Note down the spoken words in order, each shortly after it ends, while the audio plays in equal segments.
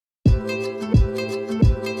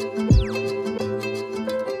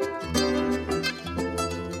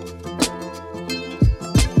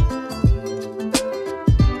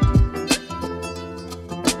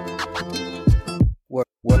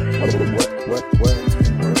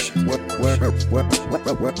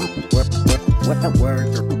Welcome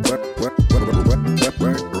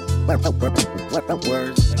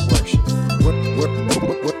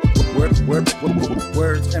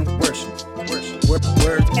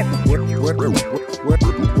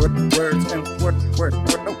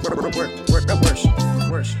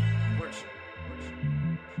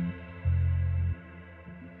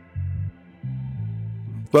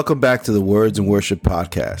back to the Words and Worship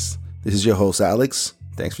podcast. This is your host, Alex.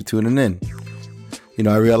 Thanks for tuning in.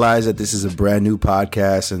 I realize that this is a brand new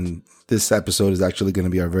podcast, and this episode is actually going to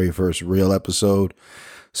be our very first real episode.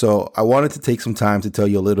 So I wanted to take some time to tell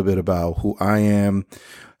you a little bit about who I am,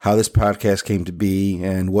 how this podcast came to be,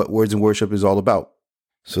 and what Words and Worship is all about.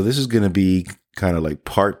 So this is going to be kind of like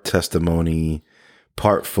part testimony,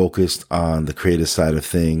 part focused on the creative side of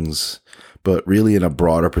things, but really in a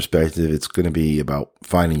broader perspective, it's going to be about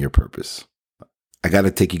finding your purpose. I got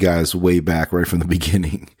to take you guys way back right from the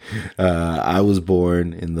beginning. I was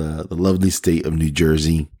born in the lovely state of New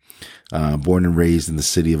Jersey, born and raised in the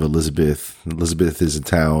city of Elizabeth. Elizabeth is a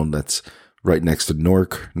town that's right next to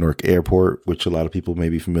Newark Airport, which a lot of people may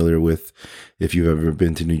be familiar with if you've ever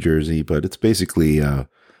been to New Jersey, but it's basically a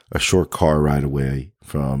short car ride away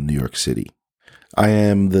from New York City. I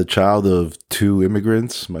am the child of two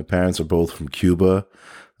immigrants. My parents are both from Cuba.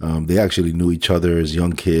 They actually knew each other as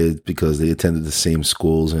young kids because they attended the same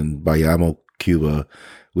schools in Bayamo, Cuba,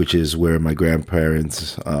 which is where my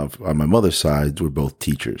grandparents on my mother's side were both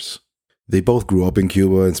teachers. They both grew up in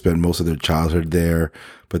Cuba and spent most of their childhood there,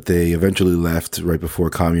 but they eventually left right before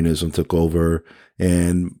communism took over,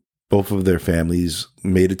 and both of their families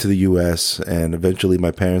made it to the U.S., and eventually my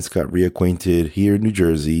parents got reacquainted here in New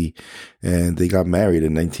Jersey, and they got married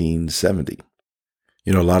in 1970.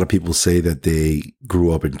 A lot of people say that they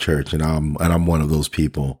grew up in church, and I'm one of those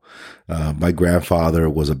people. My grandfather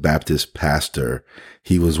was a Baptist pastor.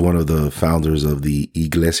 He was one of the founders of the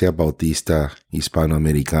Iglesia Bautista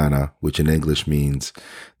Hispanoamericana, which in English means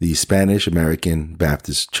the Spanish American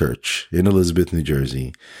Baptist Church in Elizabeth, New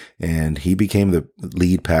Jersey. And he became the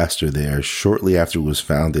lead pastor there shortly after it was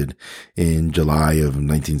founded in July of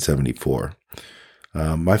 1974.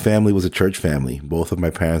 My family was a church family. Both of my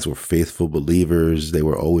parents were faithful believers. They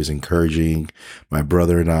were always encouraging my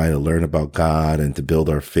brother and I to learn about God and to build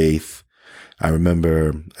our faith. I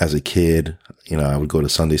remember as a kid, I would go to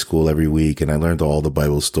Sunday school every week, and I learned all the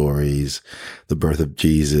Bible stories, the birth of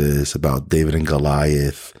Jesus, about David and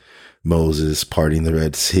Goliath, Moses parting the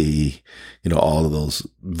Red Sea, all of those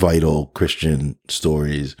vital Christian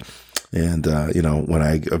stories. And, when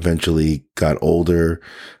I eventually got older,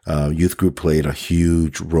 youth group played a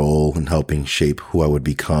huge role in helping shape who I would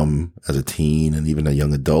become as a teen and even a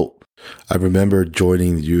young adult. I remember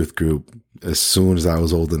joining the youth group as soon as I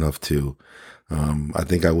was old enough to. I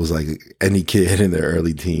think I was like any kid in their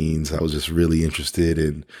early teens. I was just really interested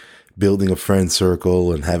in building a friend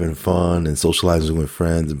circle and having fun and socializing with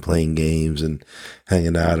friends and playing games and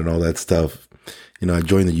hanging out and all that stuff. I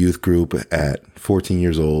joined the youth group at 14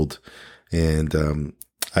 years old, and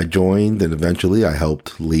I joined, and eventually I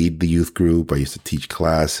helped lead the youth group. I used to teach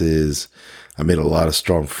classes. I made a lot of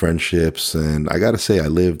strong friendships, and I got to say I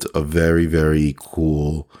lived a very, very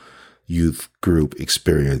cool youth group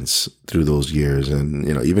experience through those years and,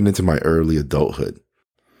 even into my early adulthood.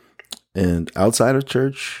 And outside of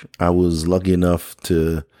church, I was lucky enough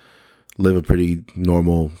to live a pretty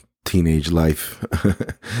normal teenage life.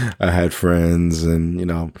 I had friends,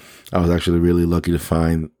 and I was actually really lucky to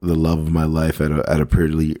find the love of my life at a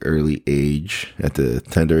pretty early age, at the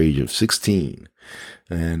tender age of 16.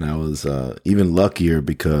 And I was even luckier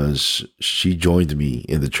because she joined me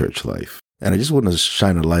in the church life. And I just want to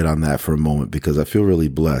shine a light on that for a moment because I feel really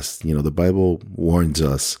blessed. The Bible warns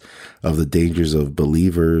us of the dangers of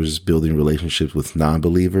believers building relationships with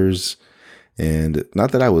non-believers. And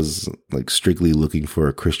not that I was like strictly looking for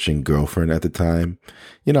a Christian girlfriend at the time.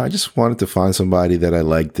 I just wanted to find somebody that I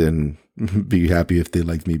liked and be happy if they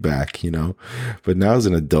liked me back, But now as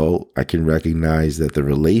an adult, I can recognize that the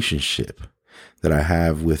relationship that I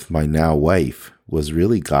have with my now wife was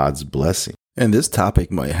really God's blessing. And this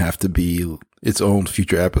topic might have to be its own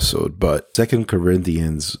future episode, but 2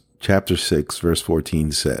 Corinthians chapter 6, verse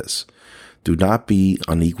 14 says, "Do not be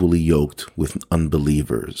unequally yoked with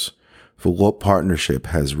unbelievers. For what partnership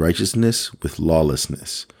has righteousness with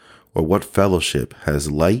lawlessness? Or what fellowship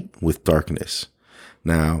has light with darkness?"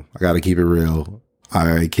 Now, I got to keep it real.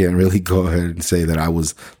 I can't really go ahead and say that I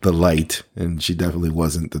was the light, and she definitely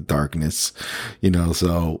wasn't the darkness,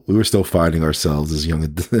 so we were still finding ourselves as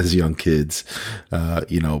young kids,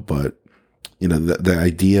 but the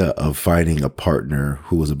idea of finding a partner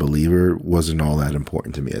who was a believer wasn't all that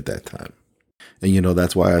important to me at that time. And,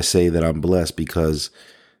 that's why I say that I'm blessed, because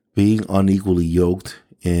being unequally yoked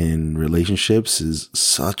in relationships is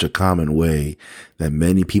such a common way that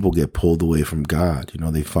many people get pulled away from God.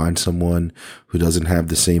 They find someone who doesn't have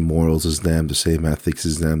the same morals as them, the same ethics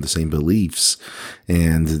as them, the same beliefs,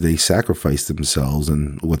 and they sacrifice themselves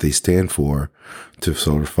and what they stand for to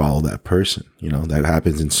sort of follow that person. That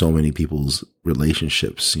happens in so many people's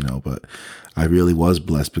relationships, but I really was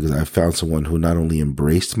blessed because I found someone who not only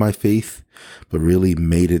embraced my faith, but really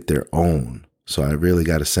made it their own. So I really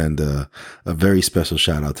got to send a very special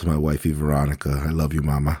shout out to my wifey, Veronica. I love you,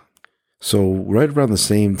 mama. So right around the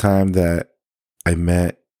same time that I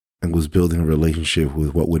met and was building a relationship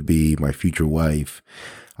with what would be my future wife,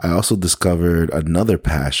 I also discovered another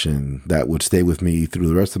passion that would stay with me through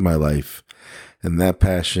the rest of my life. And that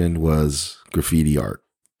passion was graffiti art.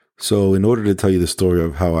 So in order to tell you the story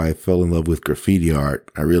of how I fell in love with graffiti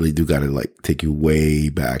art, I really do got to take you way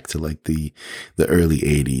back to the early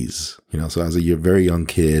 80s. So as a very young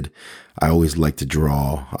kid, I always liked to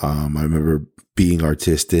draw. I remember being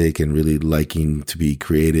artistic and really liking to be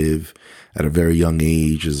creative at a very young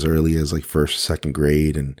age, as early as first, second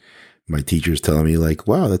grade. And my teachers telling me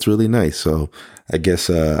wow, that's really nice. So I guess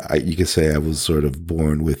you could say I was sort of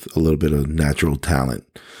born with a little bit of natural talent.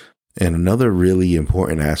 And another really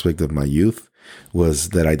important aspect of my youth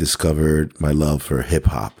was that I discovered my love for hip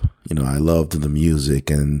hop. I loved the music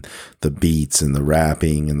and the beats and the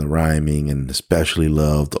rapping and the rhyming, and especially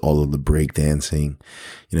loved all of the breakdancing.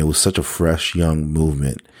 It was such a fresh, young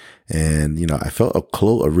movement. And, I felt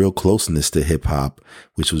a real closeness to hip hop,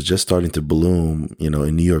 which was just starting to bloom,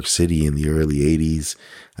 in New York City in the early 80s.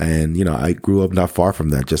 And, I grew up not far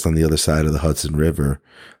from that, just on the other side of the Hudson River,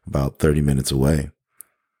 about 30 minutes away.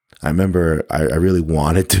 I remember I really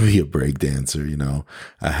wanted to be a breakdancer.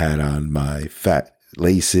 I had on my fat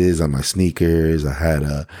laces on my sneakers. I had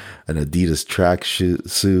an Adidas track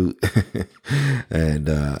suit and,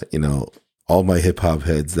 all my hip hop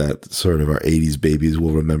heads that sort of are 80s babies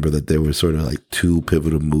will remember that there were sort of two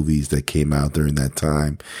pivotal movies that came out during that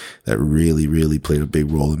time that really, really played a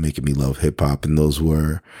big role in making me love hip hop. And those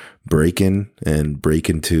were Breakin' and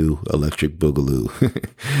Breakin' 2 Electric Boogaloo,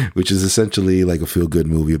 which is essentially a feel good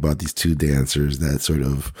movie about these two dancers that sort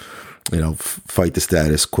of, fight the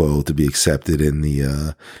status quo to be accepted in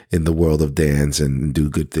the world of dance and do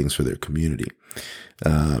good things for their community.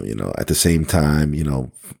 At the same time,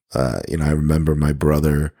 I remember my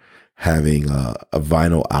brother having a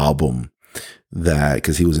vinyl album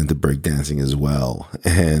because he was into breakdancing as well.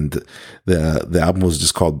 And the album was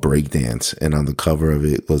just called Breakdance. And on the cover of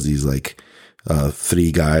it was these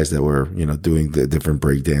three guys that were, doing the different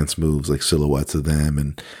breakdance moves, silhouettes of them.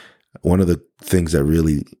 And one of the things that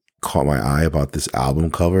really caught my eye about this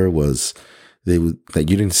album cover was that you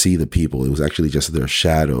didn't see the people. It was actually just their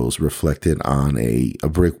shadows reflected on a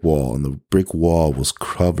brick wall, and the brick wall was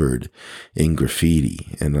covered in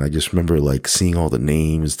graffiti. And I just remember seeing all the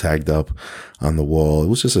names tagged up on the wall. It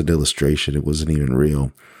was just an illustration. It wasn't even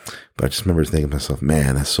real. But I just remember thinking to myself,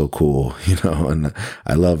 man, that's so cool, and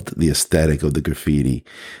I loved the aesthetic of the graffiti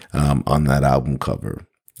on that album cover.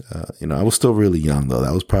 I was still really young though.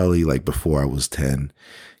 That was probably before I was 10.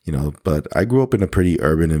 But I grew up in a pretty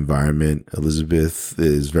urban environment. Elizabeth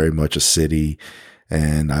is very much a city,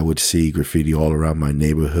 and I would see graffiti all around my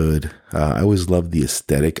neighborhood. I always loved the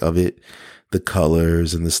aesthetic of it, the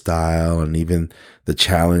colors and the style, and even the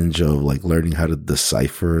challenge of learning how to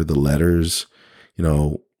decipher the letters.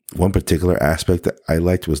 One particular aspect that I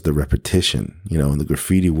liked was the repetition. In the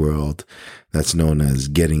graffiti world, that's known as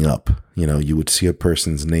getting up. You would see a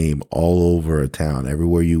person's name all over a town.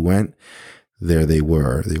 Everywhere you went, there they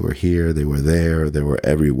were. They were here, they were there, they were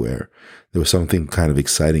everywhere. There was something kind of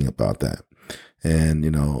exciting about that. And,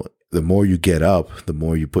 the more you get up, the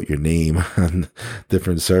more you put your name on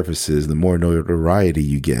different surfaces, the more notoriety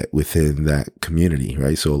you get within that community,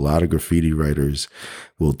 right? So a lot of graffiti writers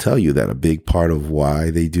will tell you that a big part of why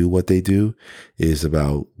they do what they do is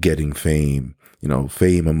about getting fame,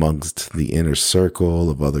 fame amongst the inner circle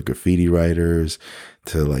of other graffiti writers,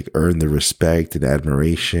 to earn the respect and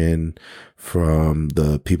admiration from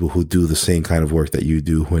the people who do the same kind of work that you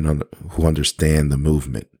do, who understand the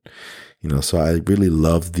movement. So I really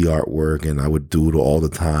loved the artwork, and I would doodle all the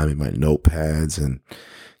time in my notepads, and,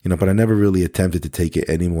 but I never really attempted to take it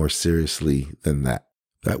any more seriously than that.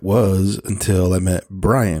 That was until I met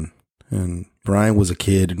Brian, and Brian was a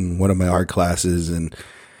kid in one of my art classes, and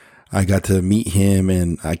I got to meet him,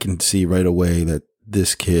 and I can see right away that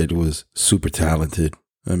this kid was super talented.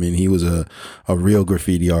 I mean, he was a real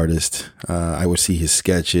graffiti artist. I would see his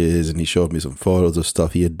sketches, and he showed me some photos of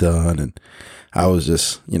stuff he had done, and I was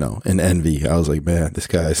just, in envy. I was like, man, this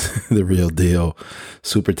guy's the real deal,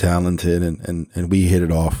 super talented, and we hit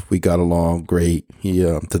it off. We got along great. He,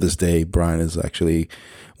 to this day, Brian is actually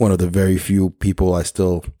one of the very few people I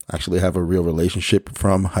still actually have a real relationship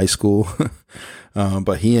from high school.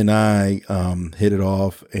 But he and I hit it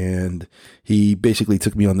off, and he basically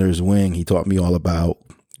took me under his wing. He taught me all about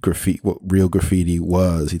graffiti, what real graffiti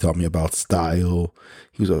was. He taught me about style.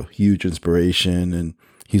 He was a huge inspiration, and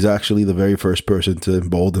he's actually the very first person to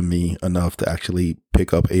embolden me enough to actually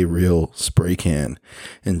pick up a real spray can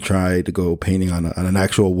and try to go painting on an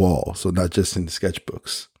actual wall. So not just in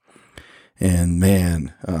sketchbooks. And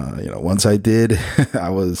man, once I did, I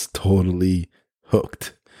was totally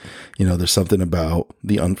hooked. There's something about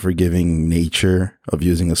the unforgiving nature of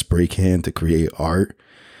using a spray can to create art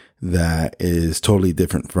that is totally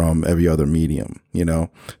different from every other medium.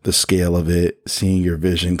 The scale of it, seeing your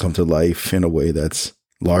vision come to life in a way that's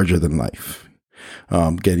larger than life,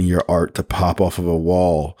 getting your art to pop off of a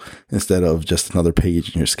wall instead of just another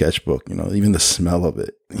page in your sketchbook. Even the smell of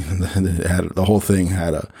it, the whole thing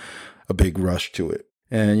had a big rush to it.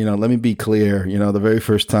 And, let me be clear, the very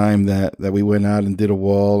first time that we went out and did a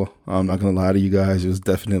wall, I'm not going to lie to you guys, it was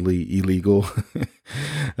definitely illegal.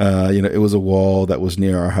 It was a wall that was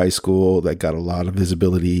near our high school that got a lot of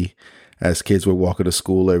visibility as kids were walking to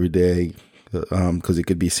school every day, because it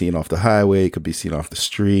could be seen off the highway, it could be seen off the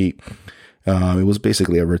street. It was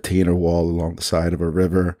basically a retainer wall along the side of a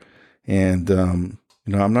river. And,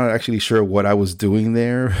 I'm not actually sure what I was doing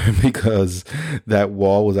there because that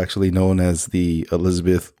wall was actually known as the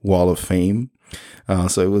Elizabeth Wall of Fame.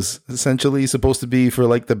 So it was essentially supposed to be for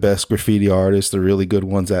like the best graffiti artists, the really good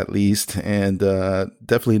ones at least, and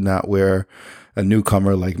definitely not where a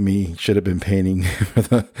newcomer like me should have been painting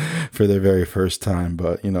for their very first time.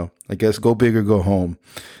 But, I guess go big or go home.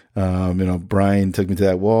 Brian took me to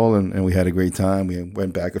that wall and we had a great time. We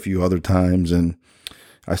went back a few other times, and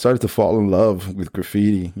I started to fall in love with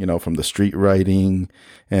graffiti, from the street writing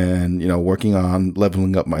and, working on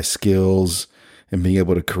leveling up my skills and being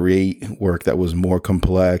able to create work that was more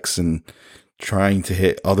complex and trying to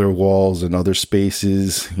hit other walls and other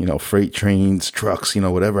spaces, freight trains, trucks,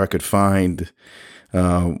 whatever I could find,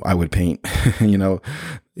 I would paint.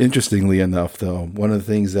 Interestingly enough, though, one of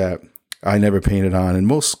the things that I never painted on, and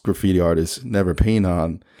most graffiti artists never paint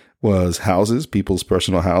on, was houses, people's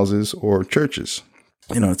personal houses or churches.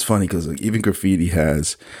 It's funny because even graffiti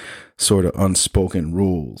has sort of unspoken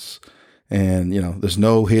rules, and, there's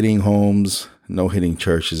no hitting homes, no hitting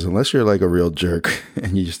churches, unless you're like a real jerk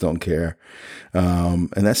and you just don't care. And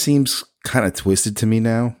that seems kind of twisted to me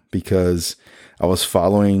now because I was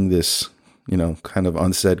following this, kind of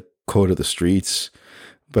unsaid code of the streets,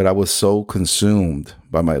 but I was so consumed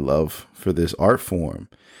by my love for this art form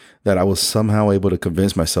that I was somehow able to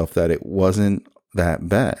convince myself that it wasn't that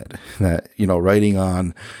bad, that, writing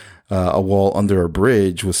on a wall under a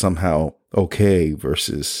bridge was somehow okay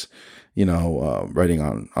versus, writing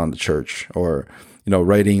on the church, or,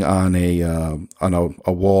 writing on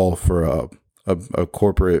a wall for a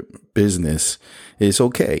corporate business is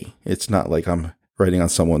okay. It's not like I'm writing on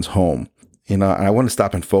someone's home. I want to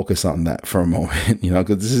stop and focus on that for a moment,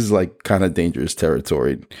 because this is like kind of dangerous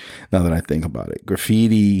territory now that I think about it.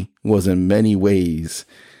 Graffiti was in many ways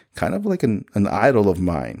kind of like an idol of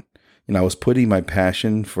mine. I was putting my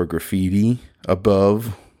passion for graffiti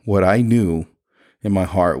above what I knew in my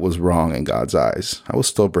heart was wrong in God's eyes. I was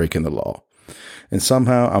still breaking the law. And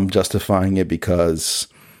somehow I'm justifying it because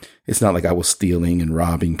it's not like I was stealing and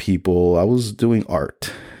robbing people. I was doing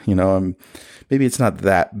art. Maybe it's not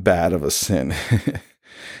that bad of a sin.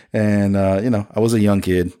 And, I was a young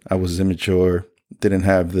kid. I was immature, didn't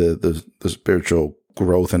have the spiritual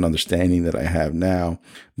growth and understanding that I have now.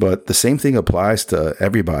 But the same thing applies to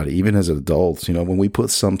everybody, even as adults. When we put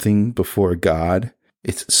something before God,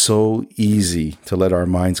 it's so easy to let our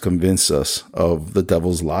minds convince us of the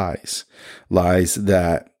devil's lies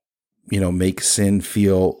that, make sin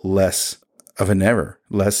feel less of an error,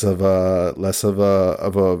 less of a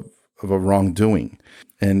wrongdoing.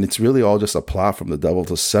 And it's really all just a plot from the devil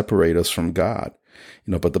to separate us from God.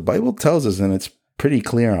 But the Bible tells us, and it's pretty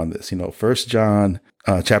clear on this. 1 John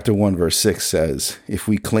chapter 1, verse 6 says, if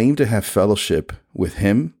we claim to have fellowship with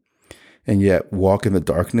him and yet walk in the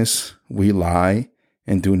darkness, we lie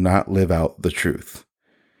and do not live out the truth.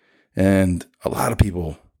 And a lot of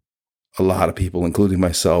people, including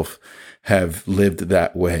myself, have lived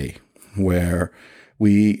that way, where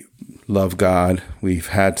we love God, we've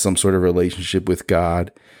had some sort of relationship with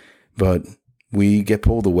God, but we get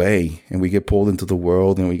pulled away and we get pulled into the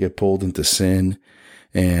world and we get pulled into sin,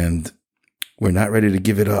 and we're not ready to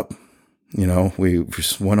give it up. We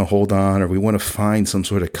just want to hold on, or we want to find some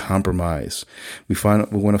sort of compromise. We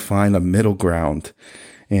want to find a middle ground,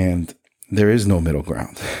 and there is no middle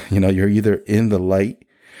ground. You're either in the light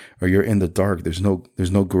or you're in the dark. There's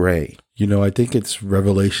no gray. I think it's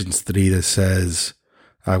Revelations 3 that says,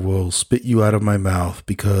 I will spit you out of my mouth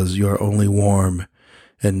because you are only warm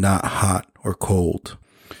and not hot or cold.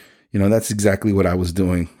 That's exactly what I was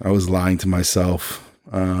doing. I was lying to myself,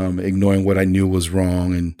 ignoring what I knew was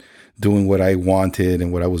wrong and doing what I wanted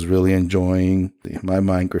and what I was really enjoying. In my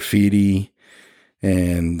mind, graffiti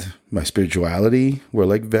and my spirituality were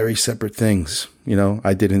like very separate things.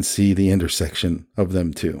 I didn't see the intersection of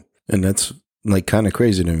them too. And that's like kind of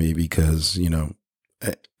crazy to me because,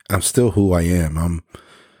 I'm still who I am. I'm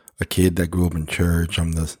a kid that grew up in church.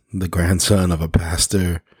 I'm the grandson of a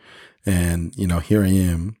pastor. And, here I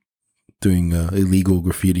am doing illegal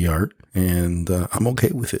graffiti art, and I'm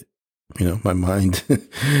okay with it. My mind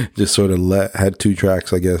just sort of had two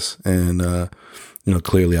tracks, I guess. And,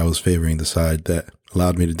 clearly I was favoring the side that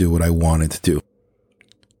allowed me to do what I wanted to do.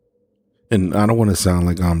 And I don't want to sound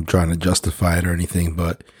like I'm trying to justify it or anything,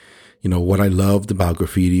 but, what I loved about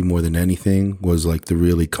graffiti more than anything was like the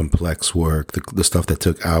really complex work, the stuff that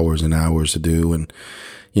took hours and hours to do. And,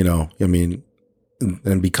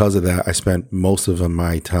 and because of that, I spent most of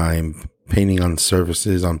my time painting on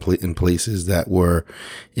surfaces in places that were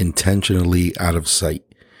intentionally out of sight.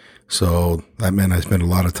 So that meant I spent a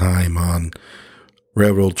lot of time on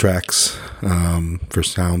railroad tracks for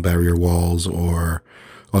sound barrier walls, or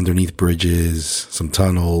underneath bridges, some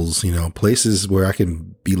tunnels, places where I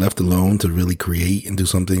can be left alone to really create and do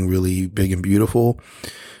something really big and beautiful.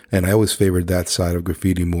 And I always favored that side of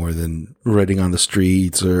graffiti more than writing on the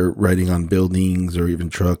streets or writing on buildings or even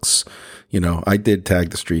trucks. I did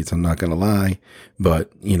tag the streets, I'm not going to lie,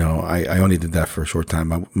 but, I only did that for a short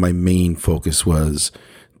time. My main focus was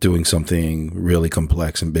doing something really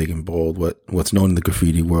complex and big and bold. What's known in the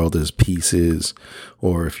graffiti world as pieces,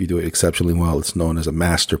 or if you do it exceptionally well, it's known as a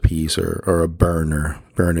masterpiece or a burner.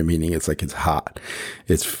 Burner meaning it's like it's hot,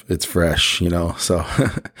 it's fresh, So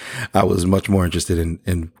I was much more interested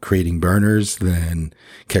in creating burners than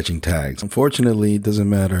catching tags. Unfortunately, it doesn't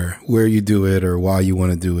matter where you do it or why you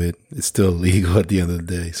want to do it. It's still illegal at the end of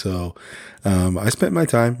the day. So I spent my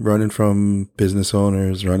time running from business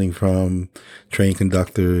owners, running from train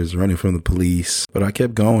conductors, running from the police, but I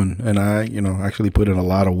kept going, and I, actually put in a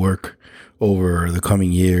lot of work over the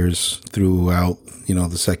coming years throughout,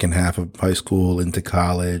 the second half of high school into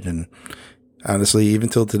college. And honestly, even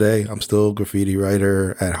till today, I'm still a graffiti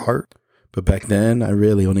writer at heart. But back then, I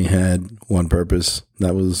really only had one purpose.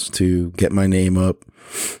 That was to get my name up,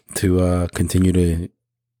 to continue to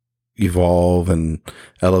evolve and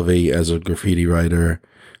elevate as a graffiti writer,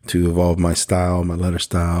 to evolve my style, my letter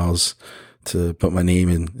styles, to put my name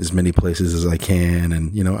in as many places as I can.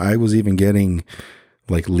 And, I was even getting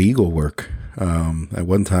like legal work. At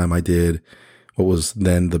one time I did what was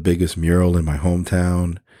then the biggest mural in my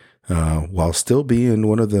hometown, while still being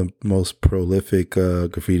one of the most prolific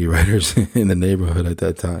graffiti writers in the neighborhood at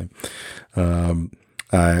that time.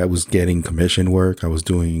 I was getting commission work. I was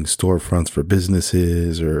doing storefronts for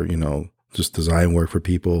businesses, or, just design work for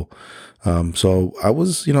people. So I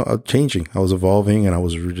was, changing. I was evolving, and I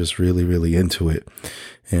was just really, really into it.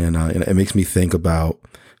 And it makes me think about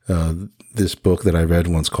this book that I read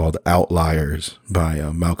once called Outliers by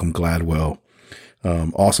Malcolm Gladwell.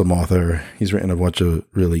 Awesome author. He's written a bunch of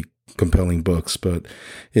really compelling books, but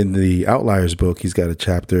in the Outliers book, he's got a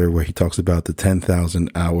chapter where he talks about the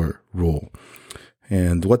 10,000 hour rule.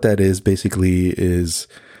 And what that is basically is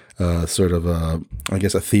sort of a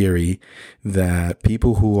theory that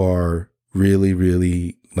people who are really,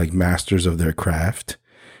 really like masters of their craft,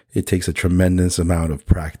 it takes a tremendous amount of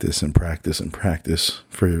practice and practice and practice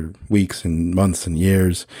for weeks and months and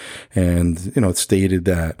years. And, it's stated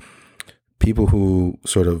that people who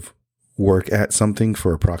sort of work at something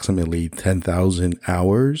for approximately 10,000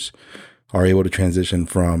 hours are able to transition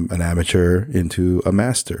from an amateur into a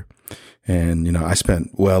master. And, I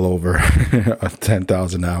spent well over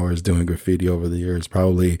 10,000 hours doing graffiti over the years,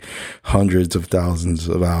 probably hundreds of thousands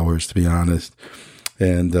of hours, to be honest.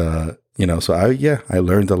 And, so I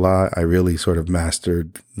learned a lot. I really sort of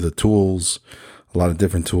mastered the tools, a lot of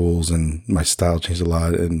different tools, and my style changed a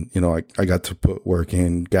lot. And, I got to put work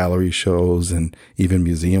in gallery shows and even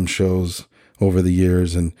museum shows over the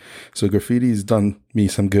years. And so graffiti's done me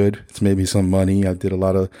some good. It's made me some money. I did a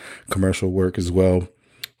lot of commercial work as well.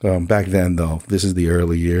 Back then, though, this is the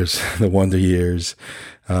early years, the wonder years.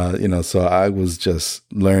 So I was just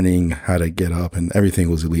learning how to get up, and everything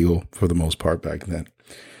was illegal for the most part back then.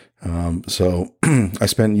 So I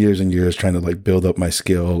spent years and years trying to like build up my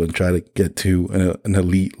skill and try to get to an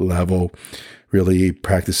elite level, really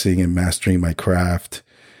practicing and mastering my craft.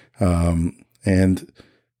 And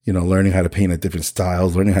learning how to paint at different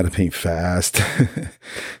styles, learning how to paint fast.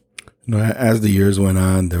 As the years went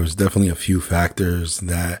on, there was definitely a few factors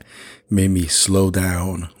that made me slow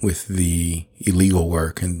down with the illegal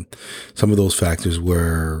work. And some of those factors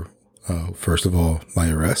were, first of all,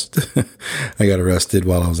 my arrest. I got arrested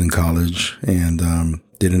while I was in college and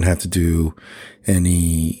didn't have to do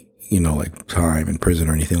any like time in prison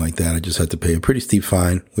or anything like that. I just had to pay a pretty steep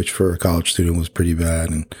fine, which for a college student was pretty bad,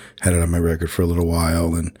 and had it on my record for a little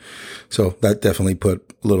while. And so that definitely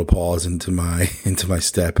put a little pause into my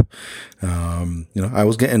step. I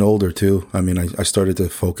was getting older too. I mean, I started to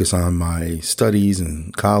focus on my studies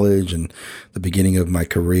in college and the beginning of my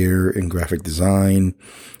career in graphic design.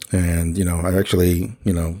 And, I actually,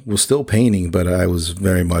 was still painting, but I was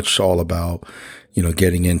very much all about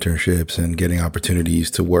getting internships and getting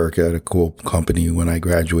opportunities to work at a cool company when I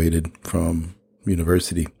graduated from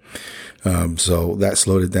university. So that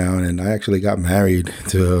slowed it down, and I actually got married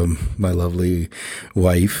to my lovely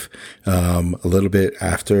wife a little bit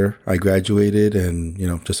after I graduated, and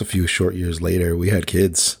just a few short years later we had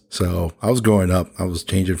kids. So I was growing up. I was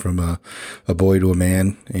changing from a boy to a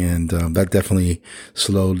man, and that definitely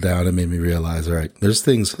slowed down and made me realize, all right, there's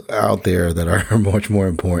things out there that are much more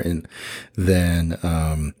important than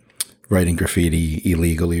writing graffiti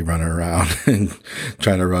illegally, running around and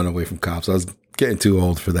trying to run away from cops. I was getting too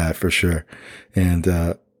old for that, for sure. And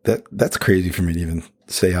that's crazy for me to even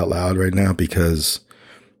say out loud right now, because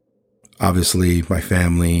obviously my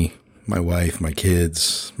family, my wife, my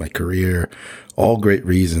kids, my career, all great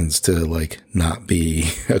reasons to like not be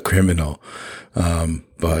a criminal.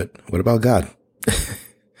 But what about God?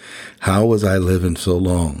 How was I living so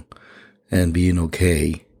long and being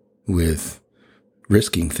okay with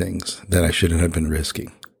risking things that I shouldn't have been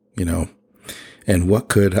risking, And what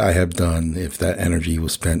could I have done if that energy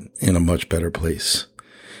was spent in a much better place?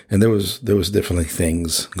 And there was definitely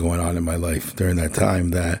things going on in my life during that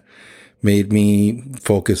time that made me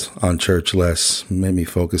focus on church less, made me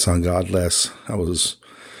focus on God less. I was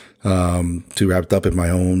too wrapped up in my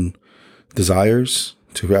own desires,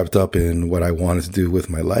 too wrapped up in what I wanted to do with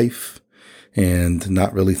my life, and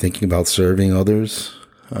not really thinking about serving others.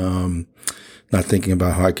 Not thinking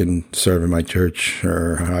about how I can serve in my church,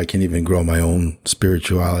 or how I can even grow my own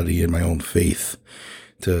spirituality and my own faith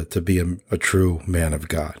to be a true man of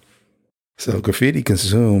God. So graffiti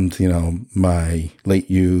consumed, my late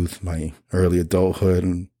youth, my early adulthood,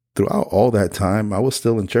 and throughout all that time, I was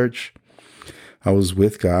still in church. I was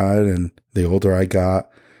with God, and the older I got,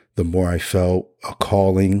 the more I felt a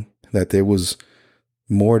calling that there was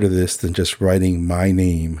more to this than just writing my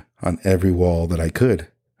name on every wall that I could.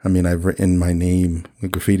 I mean, I've written my name, the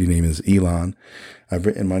graffiti name is Elon. I've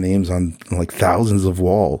written my names on like thousands of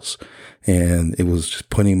walls, and it was just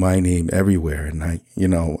putting my name everywhere. And I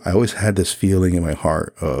always had this feeling in my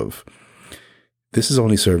heart of, this is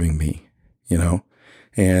only serving me,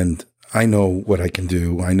 and I know what I can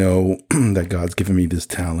do. I know that God's given me this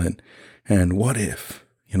talent. And what if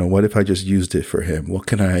I just used it for him? What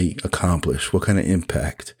can I accomplish? What kind of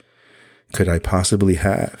impact could I possibly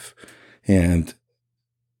have? And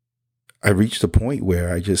I reached a point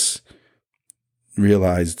where I just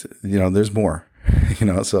realized, there's more,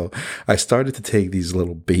 so I started to take these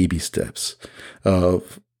little baby steps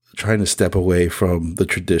of trying to step away from the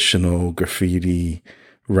traditional graffiti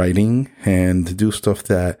writing and to do stuff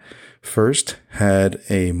that first had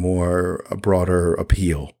a broader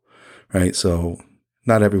appeal, right? So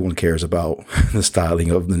not everyone cares about the styling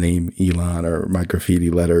of the name Elon or my graffiti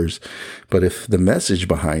letters, but if the message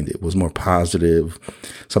behind it was more positive,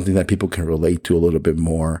 something that people can relate to a little bit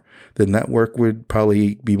more, then that work would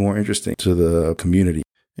probably be more interesting to the community.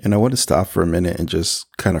 And I want to stop for a minute and just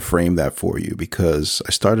kind of frame that for you, because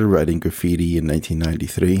I started writing graffiti in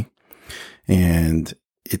 1993, and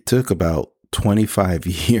it took about 25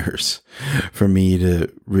 years for me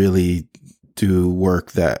to really do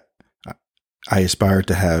work that I aspired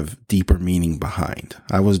to have deeper meaning behind.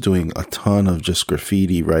 I was doing a ton of just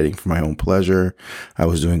graffiti writing for my own pleasure. I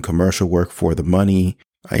was doing commercial work for the money.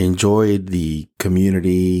 I enjoyed the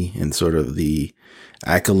community and sort of the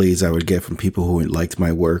accolades I would get from people who liked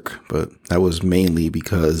my work, but that was mainly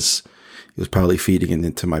because it was probably feeding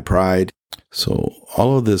into my pride. So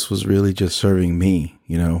all of this was really just serving me,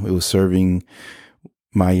 it was serving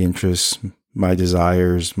my interests, my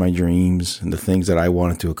desires, my dreams, and the things that I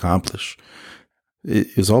wanted to accomplish.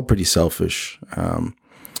 It was all pretty selfish.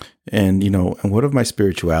 And what of my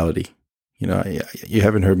spirituality? You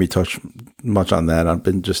haven't heard me touch much on that. I've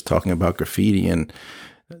been just talking about graffiti. And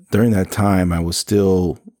during that time, I was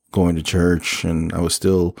still going to church and I was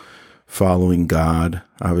still following God,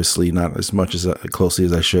 obviously not as much as closely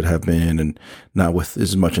as I should have been, and not with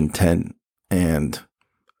as much intent and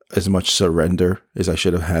as much surrender as I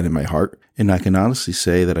should have had in my heart. And I can honestly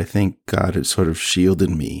say that I think God has sort of shielded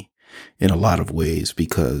me in a lot of ways,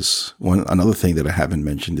 because another thing that I haven't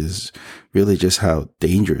mentioned is really just how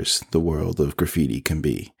dangerous the world of graffiti can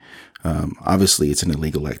be. Obviously, it's an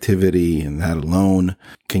illegal activity, and that alone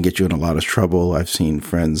can get you in a lot of trouble. I've seen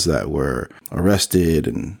friends that were arrested,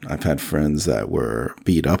 and I've had friends that were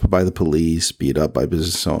beat up by the police, beat up by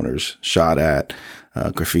business owners, shot at.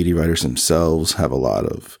 Graffiti writers themselves have a lot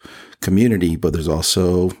of community, but there's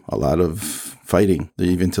also a lot of fighting,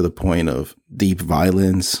 even to the point of deep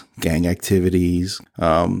violence, gang activities.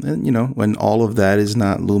 And, when all of that is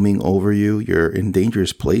not looming over you, you're in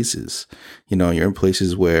dangerous places. You're in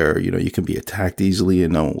places where, you can be attacked easily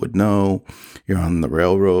and no one would know. You're on the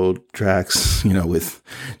railroad tracks, with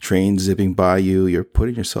trains zipping by you. You're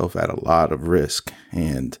putting yourself at a lot of risk.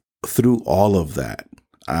 And through all of that,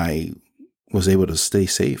 I was able to stay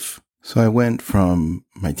safe. So I went from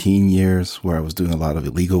my teen years, where I was doing a lot of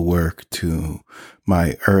illegal work, to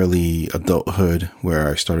my early adulthood, where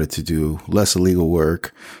I started to do less illegal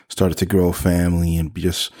work, started to grow a family, and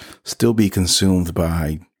just still be consumed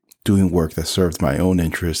by doing work that served my own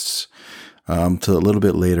interests, to a little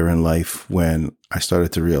bit later in life when I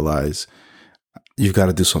started to realize you've got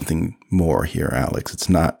to do something more here, Alex. It's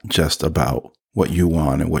not just about what you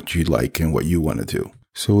want and what you like and what you want to do.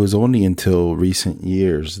 So it was only until recent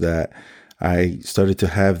years that I started to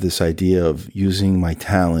have this idea of using my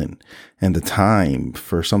talent and the time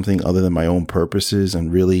for something other than my own purposes,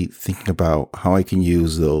 and really thinking about how I can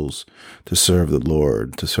use those to serve the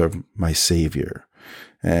Lord, to serve my Savior.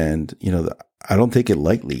 And, I don't take it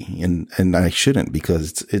lightly, and I shouldn't,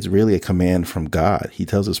 because it's really a command from God. He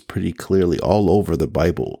tells us pretty clearly all over the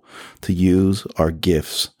Bible to use our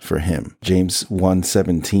gifts for Him. James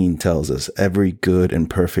 1:17 tells us every good and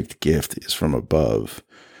perfect gift is from above.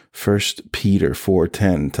 1 Peter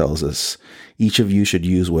 4:10 tells us each of you should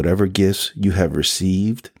use whatever gifts you have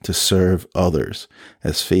received to serve others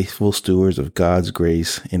as faithful stewards of God's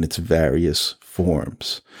grace in its various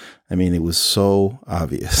forms. I mean, it was so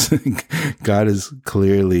obvious. God has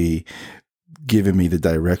clearly given me the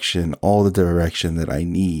direction, all the direction that I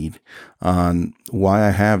need on why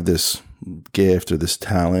I have this gift or this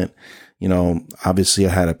talent. Obviously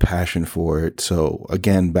I had a passion for it. So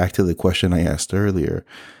again, back to the question I asked earlier,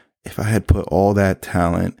 if I had put all that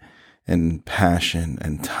talent and passion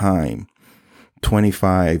and time,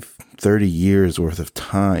 25, 30 years worth of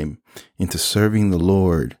time into serving the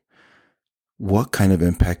Lord, what kind of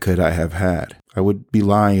impact could I have had? I would be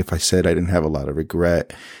lying if I said I didn't have a lot of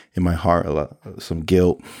regret in my heart, some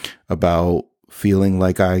guilt about feeling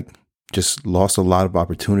like I just lost a lot of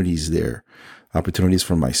opportunities there. Opportunities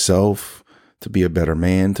for myself to be a better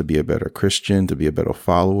man, to be a better Christian, to be a better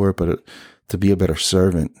follower, but to be a better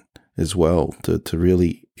servant as well, to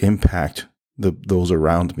really impact those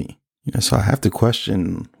around me. So I have to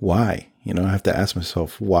question why. I have to ask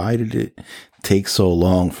myself, why did it take so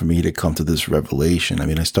long for me to come to this revelation? I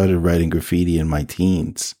mean, I started writing graffiti in my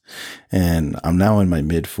teens, and I'm now in my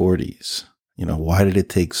mid-40s. Why did it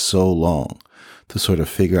take so long to sort of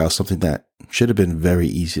figure out something that should have been very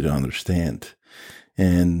easy to understand?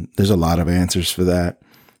 And there's a lot of answers for that.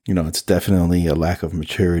 It's definitely a lack of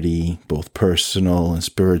maturity, both personal and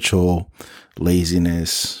spiritual,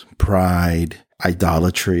 laziness, pride,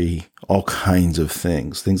 idolatry, all kinds of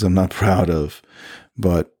things I'm not proud of.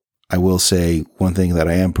 But I will say one thing that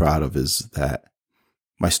I am proud of is that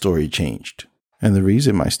my story changed. And the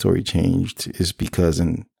reason my story changed is because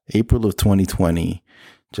in April of 2020,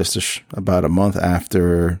 just about a month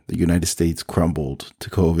after the United States crumbled to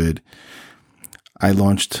COVID, I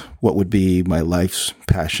launched what would be my life's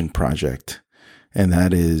passion project, and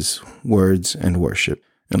that is Words and Worship.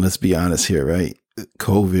 And let's be honest here, right?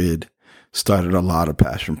 COVID started a lot of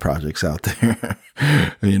passion projects out there.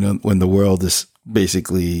 When the world is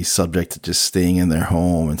basically subject to just staying in their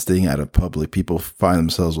home and staying out of public, people find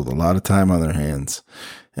themselves with a lot of time on their hands.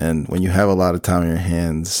 And when you have a lot of time on your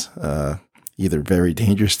hands, either very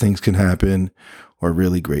dangerous things can happen or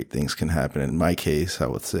really great things can happen. In my case, I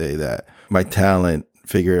would say that my talent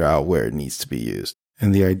figured out where it needs to be used.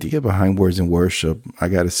 And the idea behind Words and Worship, I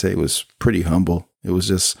got to say, was pretty humble. It was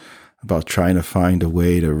just about trying to find a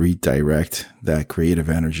way to redirect that creative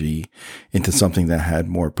energy into something that had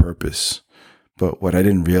more purpose. But what I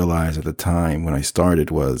didn't realize at the time when I started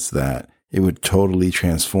was that it would totally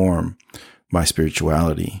transform my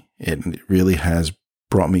spirituality. It really has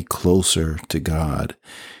brought me closer to God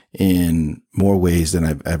in more ways than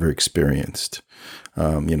I've ever experienced.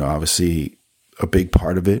 Obviously, a big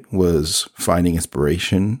part of it was finding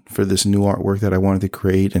inspiration for this new artwork that I wanted to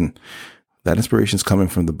create. And that inspiration is coming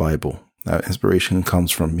from the Bible. That inspiration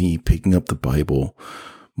comes from me picking up the Bible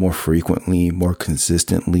more frequently, more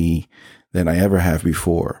consistently than I ever have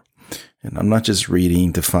before. And I'm not just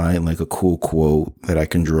reading to find like a cool quote that I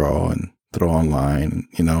can draw and throw online.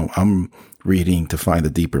 I'm reading to find a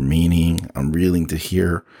deeper meaning. I'm reading to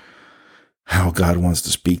hear how God wants to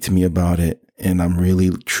speak to me about it. And I'm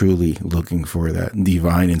really, truly looking for that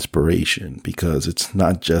divine inspiration, because it's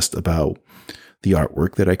not just about the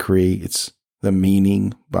artwork that I create. It's the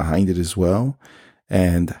meaning behind it as well,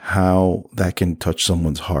 and how that can touch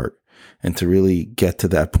someone's heart. And to really get to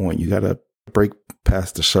that point, you got to break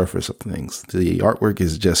past the surface of things. The artwork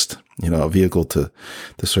is just, a vehicle to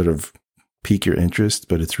sort of pique your interest,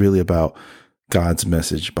 but it's really about God's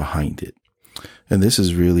message behind it. And this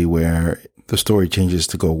is really where the story changes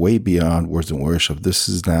to go way beyond words and worship. This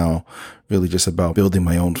is now really just about building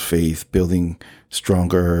my own faith, building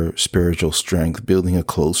stronger spiritual strength, building a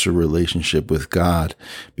closer relationship with God.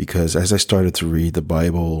 Because as I started to read the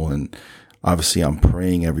Bible, and obviously I'm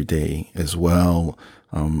praying every day as well,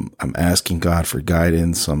 I'm asking God for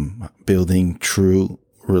guidance. I'm building true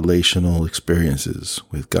relational experiences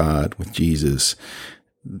with God, with Jesus,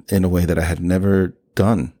 in a way that I had never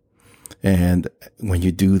done. And when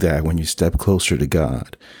you do that, when you step closer to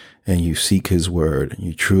God and you seek his word, and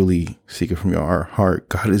you truly seek it from your heart,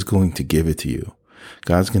 God is going to give it to you.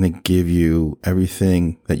 God's going to give you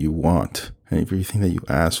everything that you want and everything that you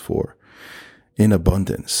ask for in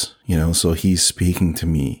abundance. So he's speaking to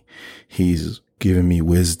me. He's given me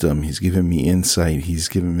wisdom. He's given me insight. He's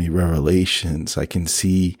given me revelations. I can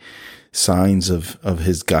see signs of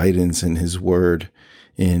his guidance and his word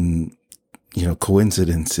in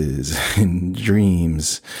coincidences, in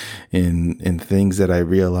dreams, in things that I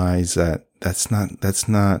realize that's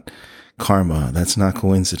not karma. That's not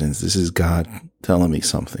coincidence. This is God telling me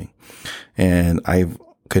something. And I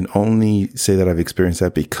can only say that I've experienced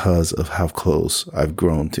that because of how close I've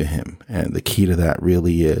grown to him. And the key to that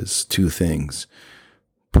really is two things: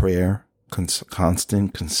 prayer,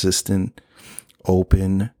 constant, consistent,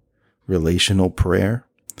 open, relational prayer,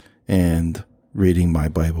 and reading my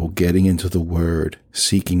Bible, getting into the word,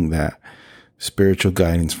 seeking that spiritual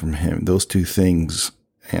guidance from him. Those two things,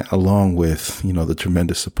 along with, the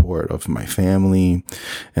tremendous support of my family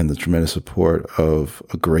and the tremendous support of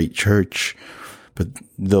a great church. But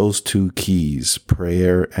those two keys,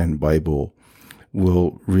 prayer and Bible,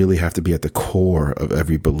 will really have to be at the core of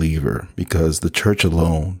every believer, because the church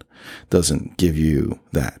alone doesn't give you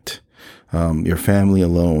that. Your family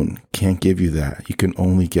alone can't give you that. You can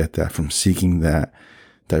only get that from seeking that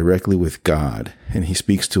directly with God. And he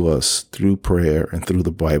speaks to us through prayer and through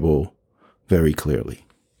the Bible very clearly.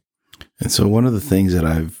 And so one of the things that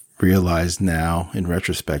I've realized now in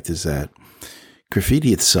retrospect is that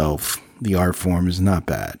graffiti itself, the art form, is not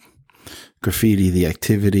bad. Graffiti, the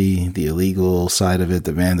activity, the illegal side of it,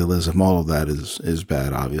 the vandalism, all of that is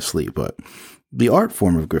bad, obviously. But the art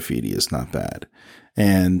form of graffiti is not bad.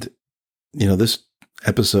 And this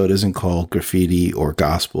episode isn't called Graffiti or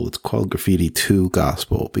Gospel. It's called Graffiti to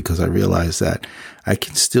Gospel, because I realize that I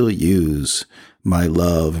can still use my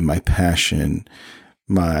love and my passion,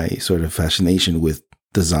 my sort of fascination with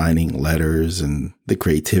designing letters and the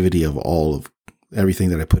creativity of all of everything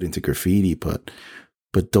that I put into graffiti, but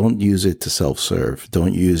don't use it to self-serve.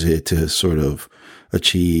 Don't use it to sort of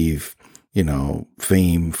achieve,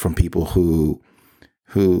 fame from people who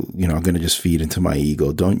are going to just feed into my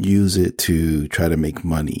ego. Don't use it to try to make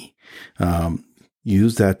money.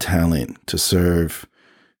 Use that talent to serve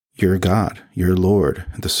your God, your Lord,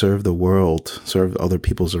 and to serve the world, serve other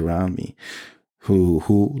peoples around me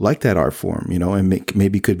who like that art form, and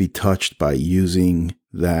maybe could be touched by using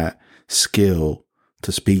that skill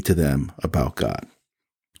to speak to them about God.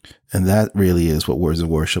 And that really is what Words of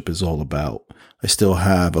Worship is all about. I still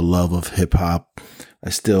have a love of hip hop. I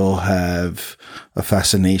still have a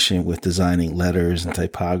fascination with designing letters and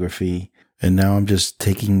typography. And now I'm just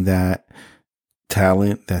taking that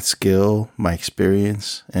talent, that skill, my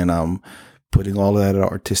experience, and I'm putting all of that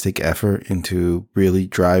artistic effort into really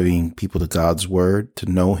driving people to God's word,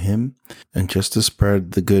 to know him, and just to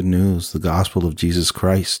spread the good news, the gospel of Jesus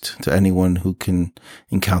Christ, to anyone who can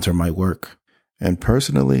encounter my work. And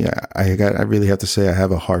personally, I really have to say I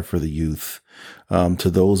have a heart for the youth, to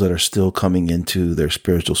those that are still coming into their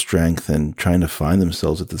spiritual strength and trying to find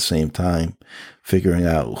themselves at the same time, figuring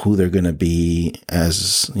out who they're going to be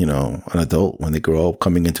as, an adult when they grow up,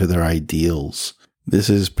 coming into their ideals. This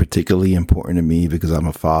is particularly important to me because I'm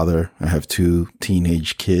a father. I have 2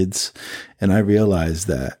 teenage kids, and I realize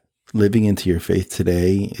that living into your faith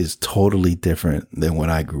today is totally different than when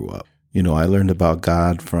I grew up. I learned about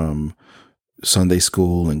God from Sunday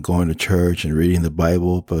school and going to church and reading the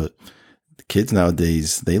Bible, but the kids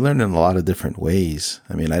nowadays, they learn in a lot of different ways.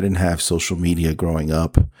 I mean, I didn't have social media growing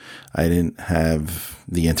up. I didn't have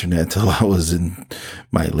the internet till I was in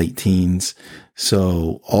my late teens.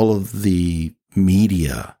 So all of the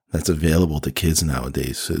media that's available to kids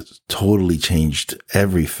nowadays has totally changed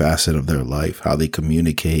every facet of their life, how they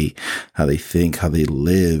communicate, how they think, how they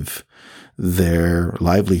live. Their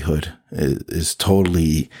livelihood is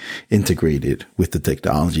totally integrated with the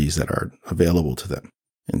technologies that are available to them.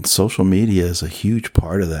 And social media is a huge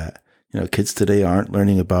part of that. Kids today aren't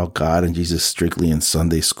learning about God and Jesus strictly in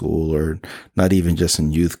Sunday school, or not even just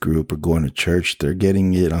in youth group or going to church. They're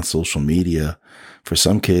getting it on social media. For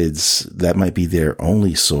some kids, that might be their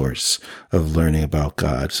only source of learning about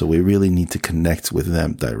God. So we really need to connect with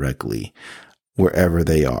them directly wherever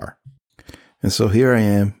they are. And so here I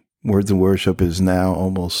am. Words and Worship is now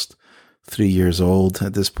almost 3 years old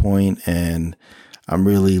at this point, and I'm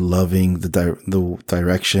really loving the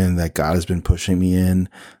direction that God has been pushing me in.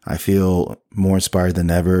 I feel more inspired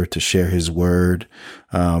than ever to share His word.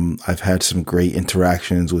 I've had some great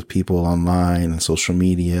interactions with people online and social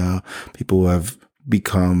media, people who have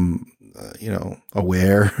become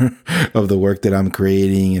aware of the work that I'm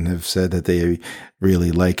creating and have said that they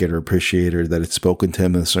really like it or appreciate it, or that it's spoken to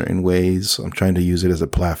them in certain ways. I'm trying to use it as a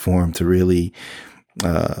platform to really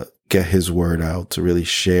get His word out, to really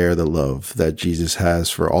share the love that Jesus has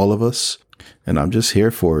for all of us. And I'm just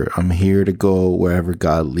here for it. I'm here to go wherever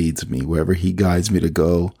God leads me, wherever He guides me to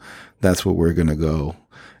go. That's where we're going to go.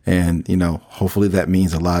 And, hopefully that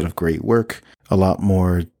means a lot of great work, a lot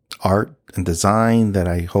more art and design that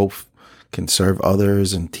I hope can serve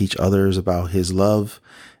others and teach others about His love.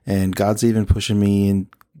 And God's even pushing me in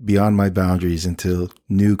beyond my boundaries into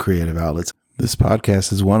new creative outlets. This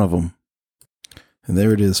podcast is one of them. And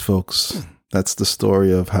there it is, folks. That's the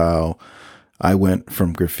story of how I went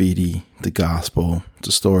from graffiti to gospel. It's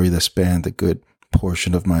a story that spanned a good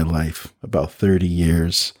portion of my life, about 30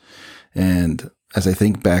 years. And as I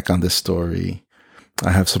think back on this story,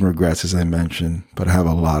 I have some regrets, as I mentioned, but I have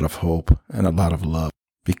a lot of hope and a lot of love,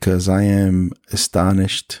 because I am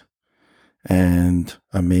astonished and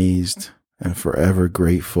amazed and forever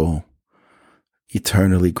grateful,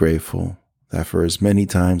 eternally grateful, that for as many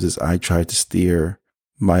times as I tried to steer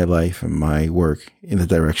my life and my work in the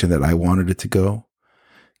direction that I wanted it to go,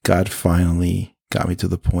 God finally got me to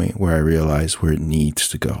the point where I realized where it needs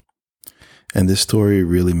to go. And this story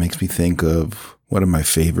really makes me think of one of my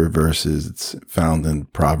favorite verses. It's found in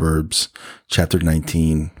Proverbs chapter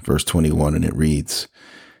 19, verse 21, and it reads,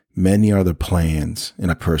 "Many are the plans in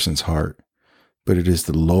a person's heart, but it is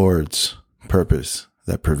the Lord's purpose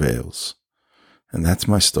that prevails." And that's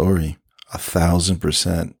my story,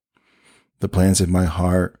 1,000%. The plans in my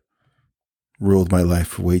heart ruled my life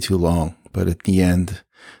for way too long, but at the end,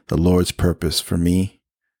 the Lord's purpose for me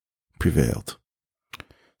prevailed.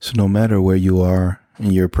 So no matter where you are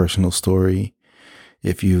in your personal story,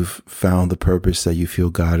 if you've found the purpose that you feel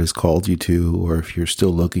God has called you to, or if you're still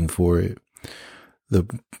looking for it, the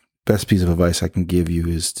best piece of advice I can give you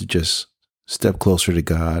is to just step closer to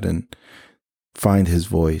God and find His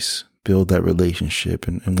voice, build that relationship.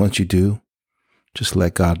 And once you do, just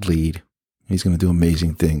let God lead. He's going to do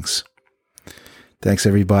amazing things. Thanks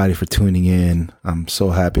everybody for tuning in. I'm so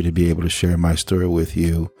happy to be able to share my story with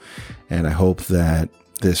you, and I hope that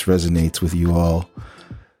this resonates with you all.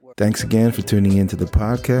 Thanks again for tuning into the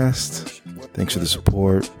podcast. Thanks for the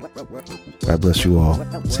support. God bless you all.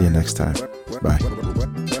 See you next time. Bye.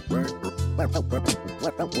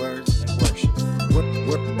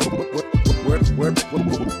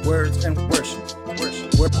 Words and worship.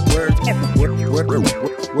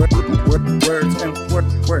 Words and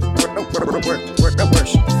worship.